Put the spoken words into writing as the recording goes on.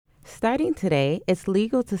Starting today, it's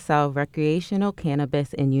legal to sell recreational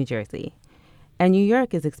cannabis in New Jersey, and New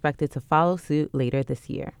York is expected to follow suit later this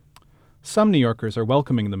year. Some New Yorkers are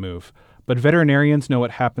welcoming the move, but veterinarians know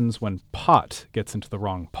what happens when pot gets into the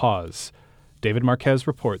wrong paws. David Marquez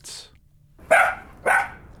reports.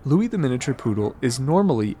 Louis the miniature poodle is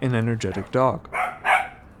normally an energetic dog.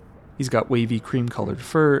 He's got wavy cream-colored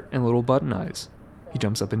fur and little button eyes. He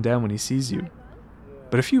jumps up and down when he sees you.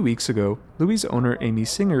 But a few weeks ago, Louis' owner Amy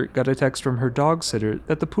Singer got a text from her dog sitter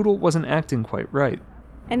that the poodle wasn't acting quite right.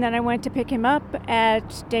 And then I went to pick him up at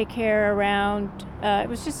daycare around, it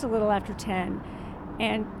was just a little after 10.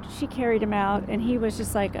 And she carried him out, and he was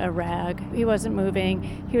just like a rag. He wasn't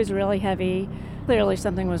moving. He was really heavy. Clearly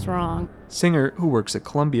something was wrong. Singer, who works at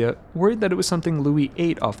Columbia, worried that it was something Louis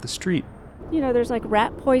ate off the street. You know, there's like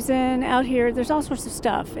rat poison out here. There's all sorts of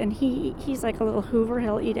stuff. And he's like a little Hoover.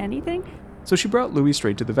 He'll eat anything. So she brought Louis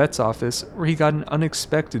straight to the vet's office, where he got an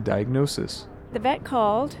unexpected diagnosis. The vet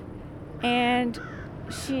called, and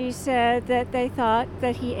she said that they thought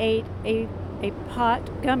that he ate a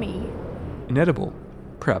pot gummy. Inedible,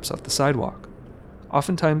 perhaps off the sidewalk.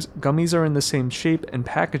 Oftentimes, gummies are in the same shape and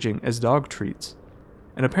packaging as dog treats.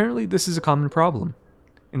 And apparently this is a common problem.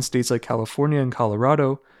 In states like California and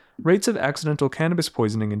Colorado, rates of accidental cannabis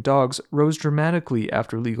poisoning in dogs rose dramatically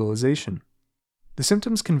after legalization. The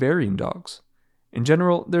symptoms can vary in dogs. In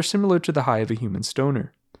general, they're similar to the high of a human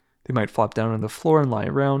stoner. They might flop down on the floor and lie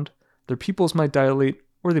around, their pupils might dilate,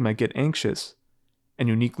 or they might get anxious. And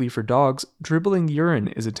uniquely for dogs, dribbling urine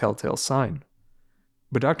is a telltale sign.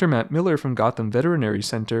 But Dr. Matt Miller from Gotham Veterinary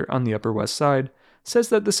Center on the Upper West Side says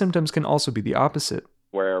that the symptoms can also be the opposite.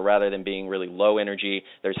 Where rather than being really low energy,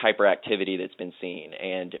 there's hyperactivity that's been seen,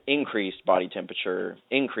 and increased body temperature,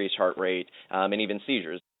 increased heart rate, and even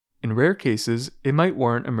seizures. In rare cases, it might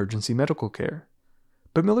warrant emergency medical care.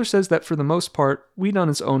 But Miller says that for the most part, weed on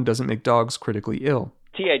its own doesn't make dogs critically ill.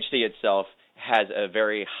 THC itself has a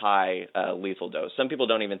very high lethal dose. Some people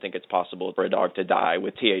don't even think it's possible for a dog to die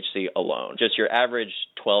with THC alone. Just your average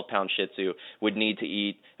 12-pound Shih Tzu would need to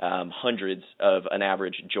eat hundreds of an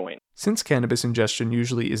average joint. Since cannabis ingestion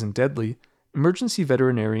usually isn't deadly, emergency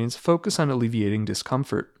veterinarians focus on alleviating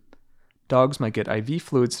discomfort. Dogs might get IV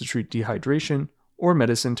fluids to treat dehydration or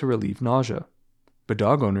medicine to relieve nausea. But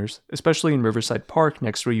dog owners, especially in Riverside Park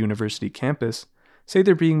next to a university campus, say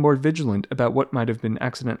they're being more vigilant about what might have been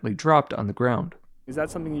accidentally dropped on the ground. Is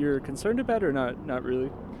that something you're concerned about or not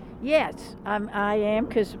really? Yes, I am,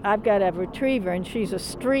 because I've got a retriever and she's a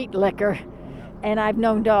street licker, and I've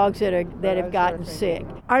known dogs that have gotten sick.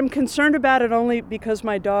 I'm concerned about it only because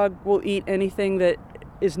my dog will eat anything that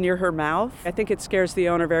is near her mouth. I think it scares the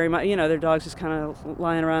owner very much. You know, their dog's just kind of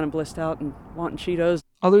lying around and blissed out and wanting Cheetos.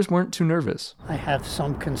 Others weren't too nervous. I have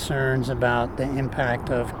some concerns about the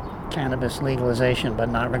impact of cannabis legalization, but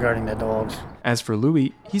not regarding the dogs. As for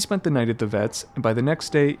Louis, he spent the night at the vet's, and by the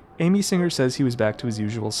next day, Amy Singer says he was back to his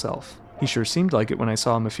usual self. He sure seemed like it when I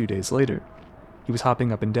saw him a few days later. He was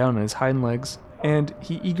hopping up and down on his hind legs, and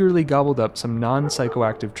he eagerly gobbled up some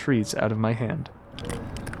non-psychoactive treats out of my hand.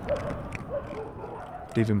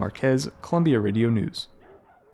 David Marquez, Columbia Radio News.